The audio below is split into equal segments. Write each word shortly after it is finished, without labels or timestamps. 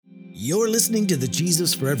You're listening to the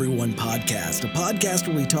Jesus for Everyone podcast, a podcast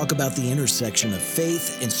where we talk about the intersection of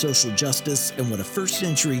faith and social justice and what a first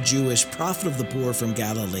century Jewish prophet of the poor from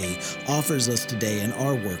Galilee offers us today in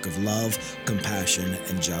our work of love, compassion,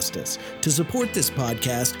 and justice. To support this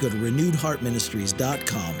podcast, go to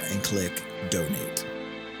renewedheartministries.com and click donate.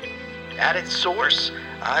 At its source,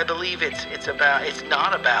 I believe it's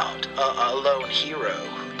not about a lone hero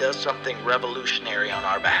who does something revolutionary on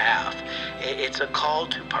our behalf. It's a call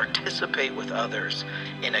to participate with others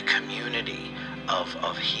in a community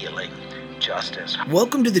of healing justice.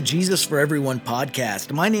 Welcome to the Jesus for Everyone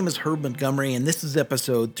podcast. My name is Herb Montgomery, and this is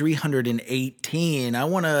episode 318. I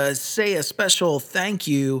want to say a special thank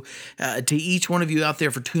you to each one of you out there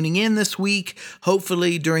for tuning in this week.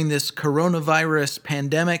 Hopefully, during this coronavirus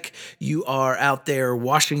pandemic, you are out there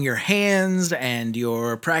washing your hands and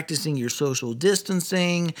you're practicing your social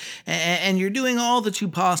distancing, and you're doing all that you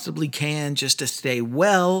possibly can just to stay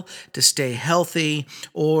well, to stay healthy,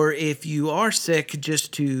 or if you are sick,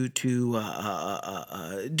 just to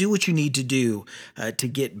do what you need to do to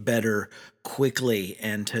get better quickly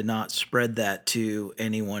and to not spread that to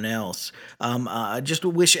anyone else. Just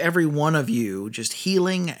wish every one of you just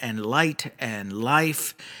healing and light and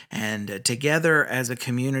life, and together as a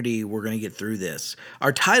community, we're going to get through this.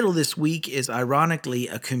 Our title this week is ironically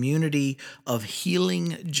A Community of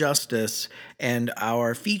Healing Justice, and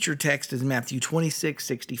our feature text is Matthew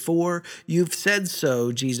 26:64. "You've said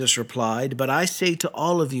so," Jesus replied, "but I say to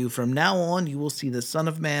all of you, from now on you will see the Son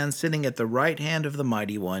of Man sitting at the right hand of the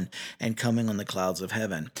Mighty One and coming on the clouds of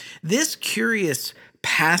heaven." This curious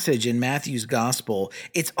passage in Matthew's gospel,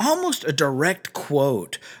 it's almost a direct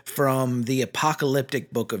quote from the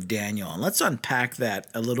apocalyptic book of Daniel. And let's unpack that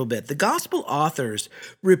a little bit. The gospel authors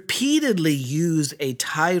repeatedly use a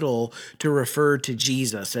title to refer to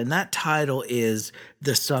Jesus, and that title is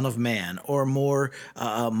the Son of Man, or more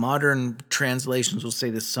modern translations will say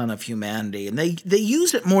the Son of Humanity. And they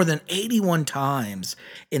use it more than 81 times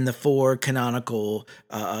in the four canonical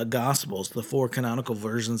Gospels, the four canonical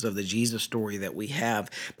versions of the Jesus story that we have.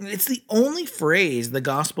 It's the only phrase the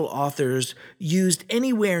Gospel authors used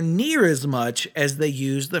anywhere near as much as they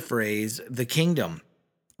used the phrase the kingdom.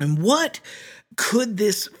 And what could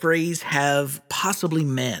this phrase have possibly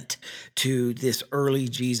meant to this early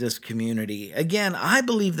Jesus community? Again, I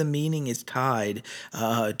believe the meaning is tied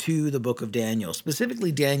to the book of Daniel,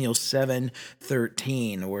 specifically Daniel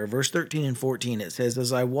 7:13, where verse 13 and 14, it says,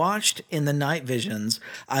 "As I watched in the night visions,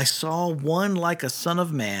 I saw one like a son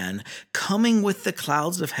of man coming with the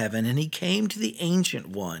clouds of heaven, and he came to the Ancient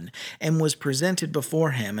One and was presented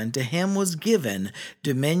before him, and to him was given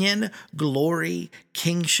dominion, glory,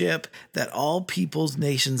 kingship, that all peoples,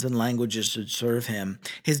 nations, and languages should serve him.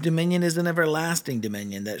 His dominion is an everlasting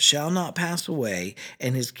dominion that shall not pass away,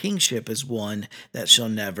 and his kingship is one that shall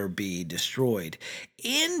never be destroyed."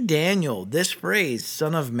 In Daniel, this phrase,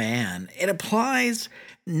 Son of Man, it applies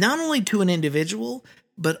not only to an individual,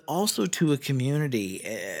 but also to a community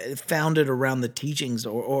founded around the teachings,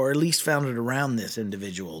 or at least founded around this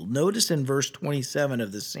individual. Notice in verse 27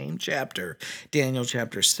 of the same chapter, Daniel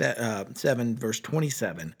chapter 7, verse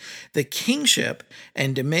 27, "The kingship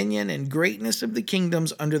and dominion and greatness of the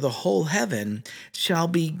kingdoms under the whole heaven shall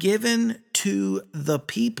be given to the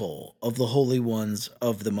people of the holy ones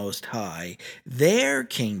of the Most High. Their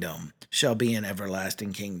kingdom shall be an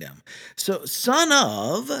everlasting kingdom." So son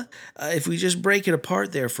of, if we just break it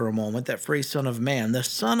apart there for a moment, that phrase Son of Man, the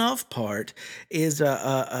son of part is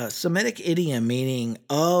a Semitic idiom meaning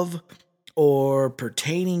of or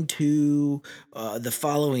pertaining to the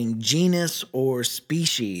following genus or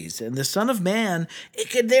species. And the Son of Man, it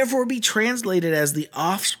could therefore be translated as the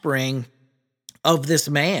offspring of this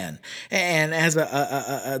man, and as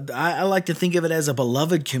I like to think of it as a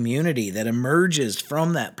beloved community that emerges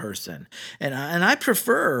from that person, and I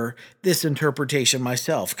prefer this interpretation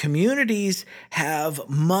myself. Communities have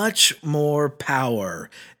much more power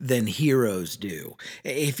than heroes do.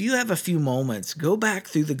 If you have a few moments, go back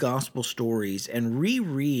through the gospel stories and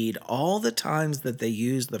reread all the times that they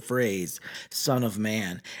use the phrase Son of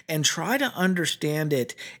Man, and try to understand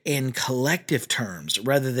it in collective terms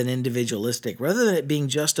rather than individualistic. Rather than it being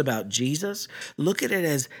just about Jesus, look at it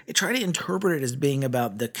as, try to interpret it as being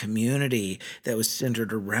about the community that was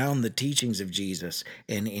centered around the teachings of Jesus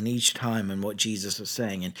in each time and what Jesus is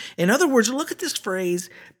saying. And in other words, look at this phrase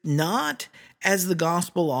not as the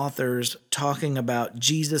gospel authors talking about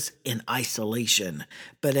Jesus in isolation,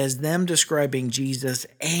 but as them describing Jesus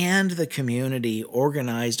and the community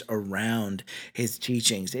organized around his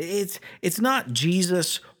teachings. It's not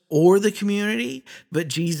Jesus or the community, but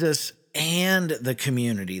Jesus and the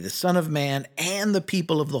community, the Son of Man and the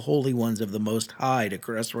people of the holy ones of the Most High, to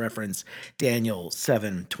cross-reference Daniel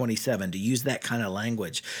 7:27, to use that kind of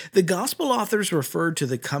language. The gospel authors referred to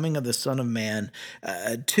the coming of the Son of Man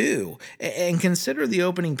too, and consider the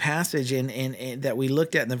opening passage that we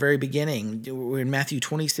looked at in the very beginning, in Matthew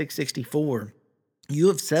 26:64. "You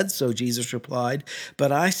have said so," Jesus replied,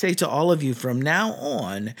 "but I say to all of you, from now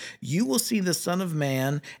on, you will see the Son of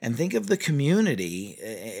Man," and think of the community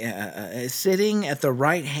sitting at the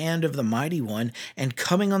right hand of the Mighty One and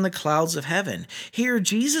coming on the clouds of heaven. Here,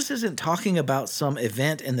 Jesus isn't talking about some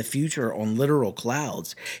event in the future on literal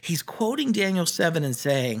clouds. He's quoting Daniel 7 and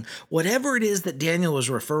saying, whatever it is that Daniel was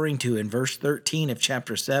referring to in verse 13 of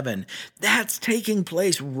chapter 7, that's taking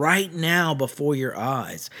place right now before your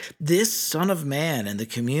eyes. This Son of Man and the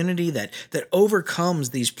community that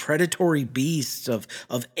overcomes these predatory beasts of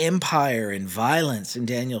empire and violence in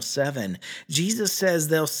Daniel 7. Jesus says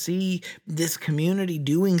they'll see this community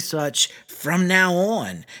doing such from now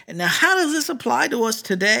on. And now, how does this apply to us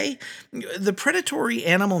today? The predatory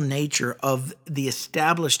animal nature of the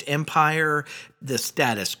established empire, the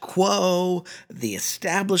status quo, the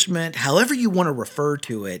establishment, however you want to refer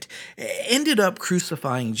to it, ended up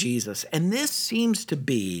crucifying Jesus. And this seems to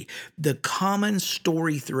be the common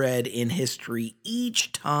story thread in history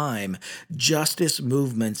each time justice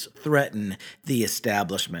movements threaten the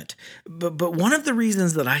establishment. But one of the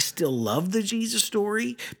reasons that I still love the Jesus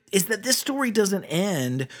story is that this story doesn't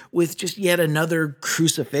end with just yet another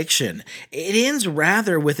crucifixion. It ends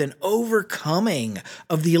rather with an overcoming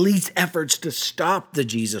of the elite's efforts to stop the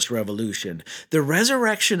Jesus revolution. The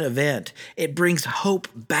resurrection event, it brings hope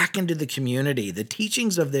back into the community. The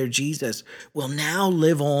teachings of their Jesus will now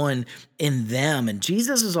live on in them. And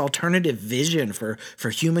Jesus' alternative vision for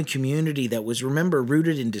human community that was, remember,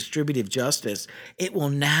 rooted in distributive justice, it will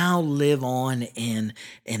now live on in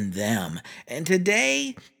them. And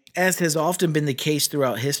today, as has often been the case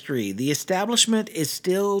throughout history, the establishment is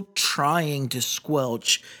still trying to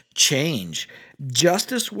squelch change.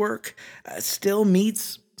 Justice work still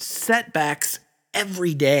meets setbacks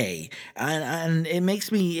every day, and it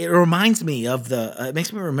makes me remember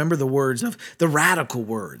the words of the radical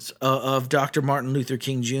words of Dr. Martin Luther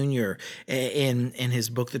King Jr. in his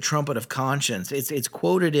book The Trumpet of Conscience. It's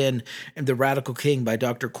quoted in The Radical King by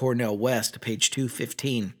Dr. Cornel West, page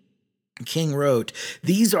 215. King wrote,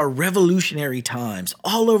 "These are revolutionary times.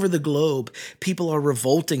 All over the globe, people are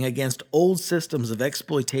revolting against old systems of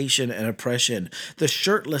exploitation and oppression. The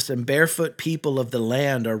shirtless and barefoot people of the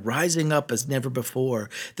land are rising up as never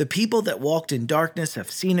before. The people that walked in darkness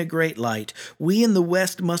have seen a great light. We in the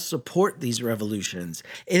West must support these revolutions.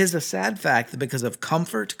 It is a sad fact that because of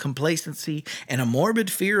comfort, complacency, and a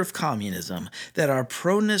morbid fear of communism, that our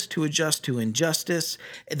proneness to adjust to injustice,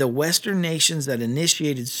 the Western nations that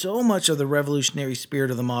initiated so much of the revolutionary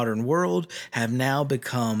spirit of the modern world have now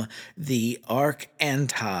become the arch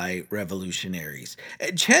anti-revolutionaries."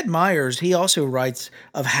 Ched Myers, he also writes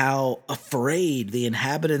of how afraid the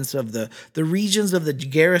inhabitants of the regions of the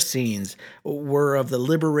Gerasenes were of the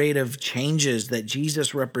liberative changes that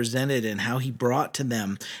Jesus represented and how he brought to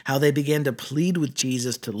them, how they began to plead with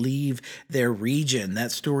Jesus to leave their region.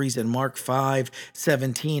 That story's in Mark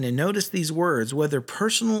 5:17. And notice these words, "Whether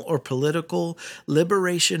personal or political,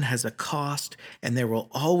 liberation has a cost, and there will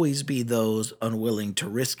always be those unwilling to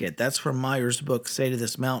risk it." That's from Myers' book, Say to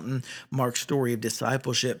This Mountain, Mark's Story of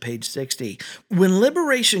Discipleship, page 60. When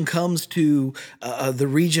liberation comes to the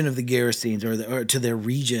region of the Gerasenes, or to their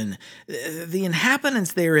region, the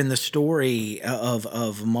inhabitants there in the story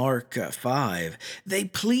of Mark 5, they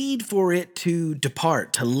plead for it to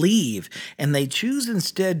depart, to leave, and they choose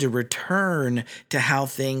instead to return to how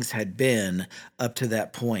things had been up to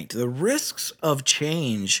that point. The risks of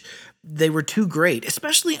change, they were too great,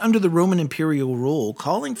 especially under the Roman imperial rule.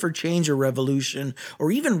 Calling for change or revolution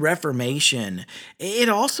or even reformation, it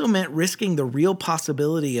also meant risking the real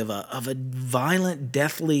possibility of a violent,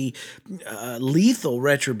 deathly, lethal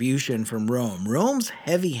retribution from Rome. Rome's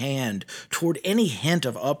heavy hand toward any hint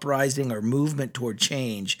of uprising or movement toward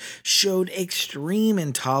change showed extreme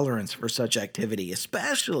intolerance for such activity,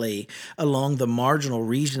 especially along the marginal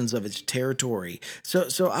regions of its territory.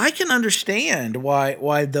 So I can understand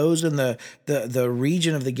why those in the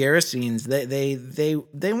region of the Gerasenes,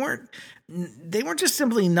 they weren't just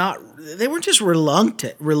simply not, they weren't just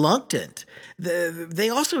reluctant. They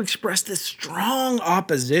also expressed this strong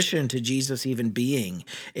opposition to Jesus even being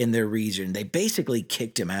in their region. They basically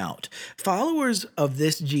kicked him out. Followers of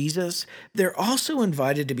this Jesus, they're also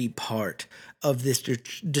invited to be part of this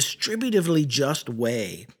distributively just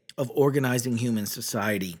way of organizing human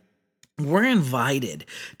society. We're invited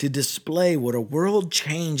to display what a world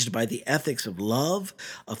changed by the ethics of love,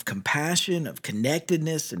 of compassion, of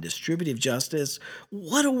connectedness, and distributive justice,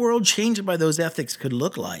 what a world changed by those ethics could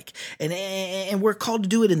look like. And we're called to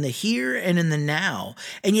do it in the here and in the now.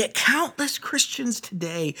 And yet, countless Christians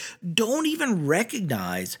today don't even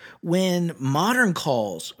recognize when modern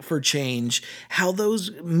calls for change, how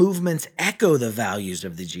those movements echo the values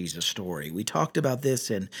of the Jesus story. We talked about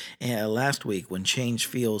this in last week when change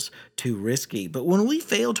feels too risky. But when we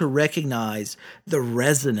fail to recognize the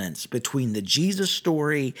resonance between the Jesus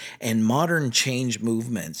story and modern change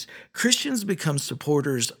movements, Christians become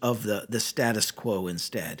supporters of the status quo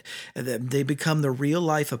instead. They become the real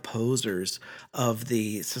life opposers of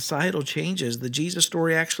the societal changes the Jesus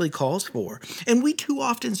story actually calls for. And we too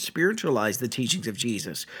often spiritualize the teachings of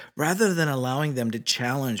Jesus rather than allowing them to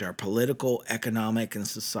challenge our political, economic, and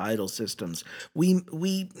societal systems. We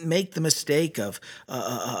make the mistake of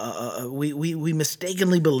we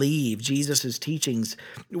mistakenly believe Jesus' teachings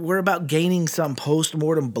were about gaining some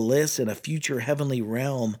post-mortem bliss in a future heavenly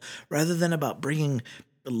realm rather than about bringing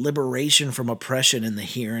liberation from oppression in the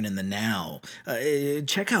here and in the now.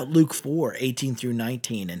 Check out Luke 4:18 through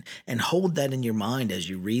 19 and hold that in your mind as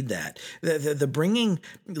you read that. The bringing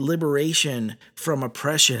liberation from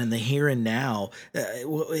oppression in the here and now,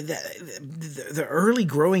 the early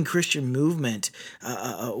growing Christian movement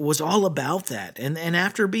was all about that. And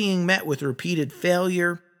after being met with repeated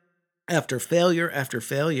failure, after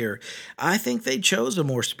failure, I think they chose a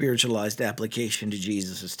more spiritualized application to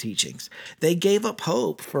Jesus' teachings. They gave up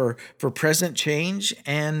hope for present change,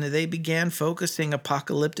 and they began focusing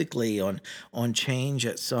apocalyptically on change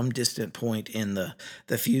at some distant point in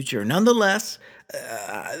the future. Nonetheless,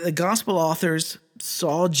 the gospel authors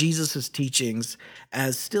saw Jesus' teachings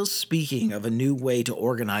as still speaking of a new way to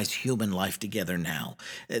organize human life together now.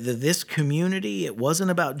 This community, it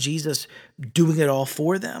wasn't about Jesus doing it all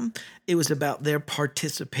for them. It was about their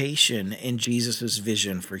participation in Jesus'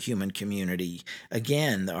 vision for human community.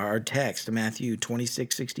 Again, our text, Matthew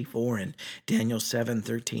 26:64 and Daniel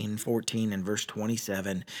 7:13-14 and verse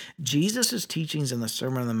 27, Jesus' teachings in the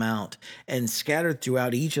Sermon on the Mount and scattered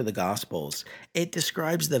throughout each of the Gospels, it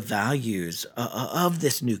describes the values of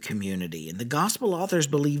this new community. And the Gospel authors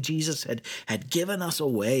believe Jesus had given us a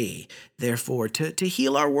way, therefore, to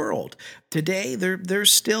heal our world. Today,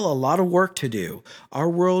 there's still a lot of work to do. Our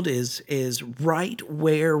world is right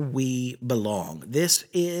where we belong. This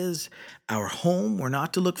is our home. We're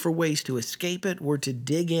not to look for ways to escape it. We're to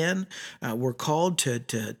dig in. We're called to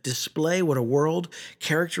display what a world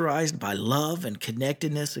characterized by love and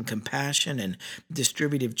connectedness and compassion and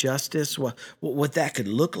distributive justice, what that could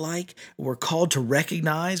look like. We're called to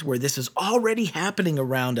recognize where this is already happening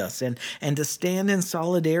around us and to stand in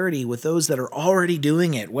solidarity with those that are already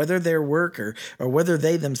doing it, whether their work or whether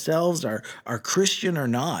they themselves are Christian or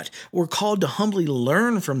not. We're called to humbly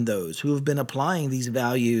learn from those who have been applying these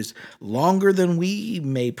values longer than we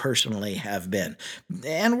may personally have been.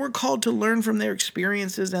 And we're called to learn from their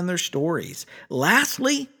experiences and their stories.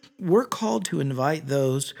 Lastly, we're called to invite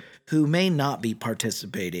those who may not be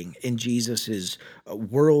participating in Jesus'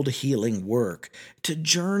 world-healing work to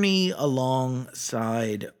journey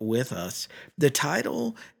alongside with us. The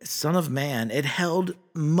title, Son of Man, it held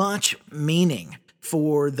much meaning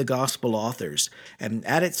for the gospel authors. And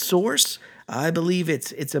at its source, I believe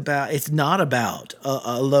it's not about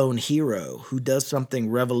a lone hero who does something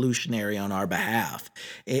revolutionary on our behalf.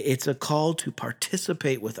 It's a call to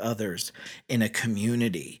participate with others in a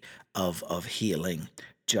community of healing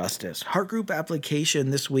justice. Heart group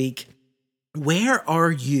application this week. Where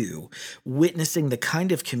are you witnessing the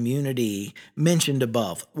kind of community mentioned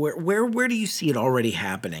above? Where do you see it already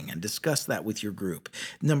happening? And discuss that with your group.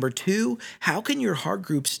 Number 2, how can your heart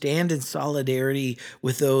group stand in solidarity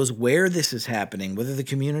with those where this is happening, whether the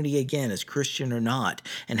community, again, is Christian or not?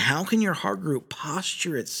 And how can your heart group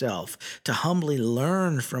posture itself to humbly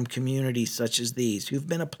learn from communities such as these who've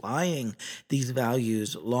been applying these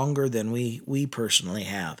values longer than we personally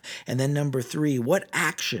have? And then number 3, what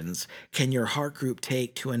actions can your heart group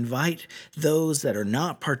take to invite those that are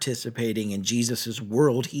not participating in Jesus'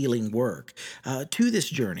 world healing work to this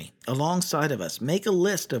journey alongside of us? Make a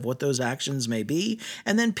list of what those actions may be,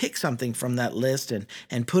 and then pick something from that list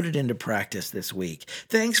and put it into practice this week.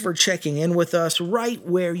 Thanks for checking in with us right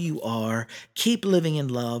where you are. Keep living in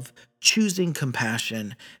love, choosing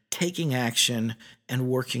compassion, taking action, and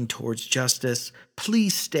working towards justice.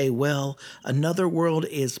 Please stay well. Another world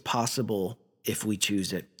is possible if we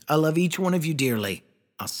choose it. I love each one of you dearly.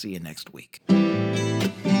 I'll see you next week.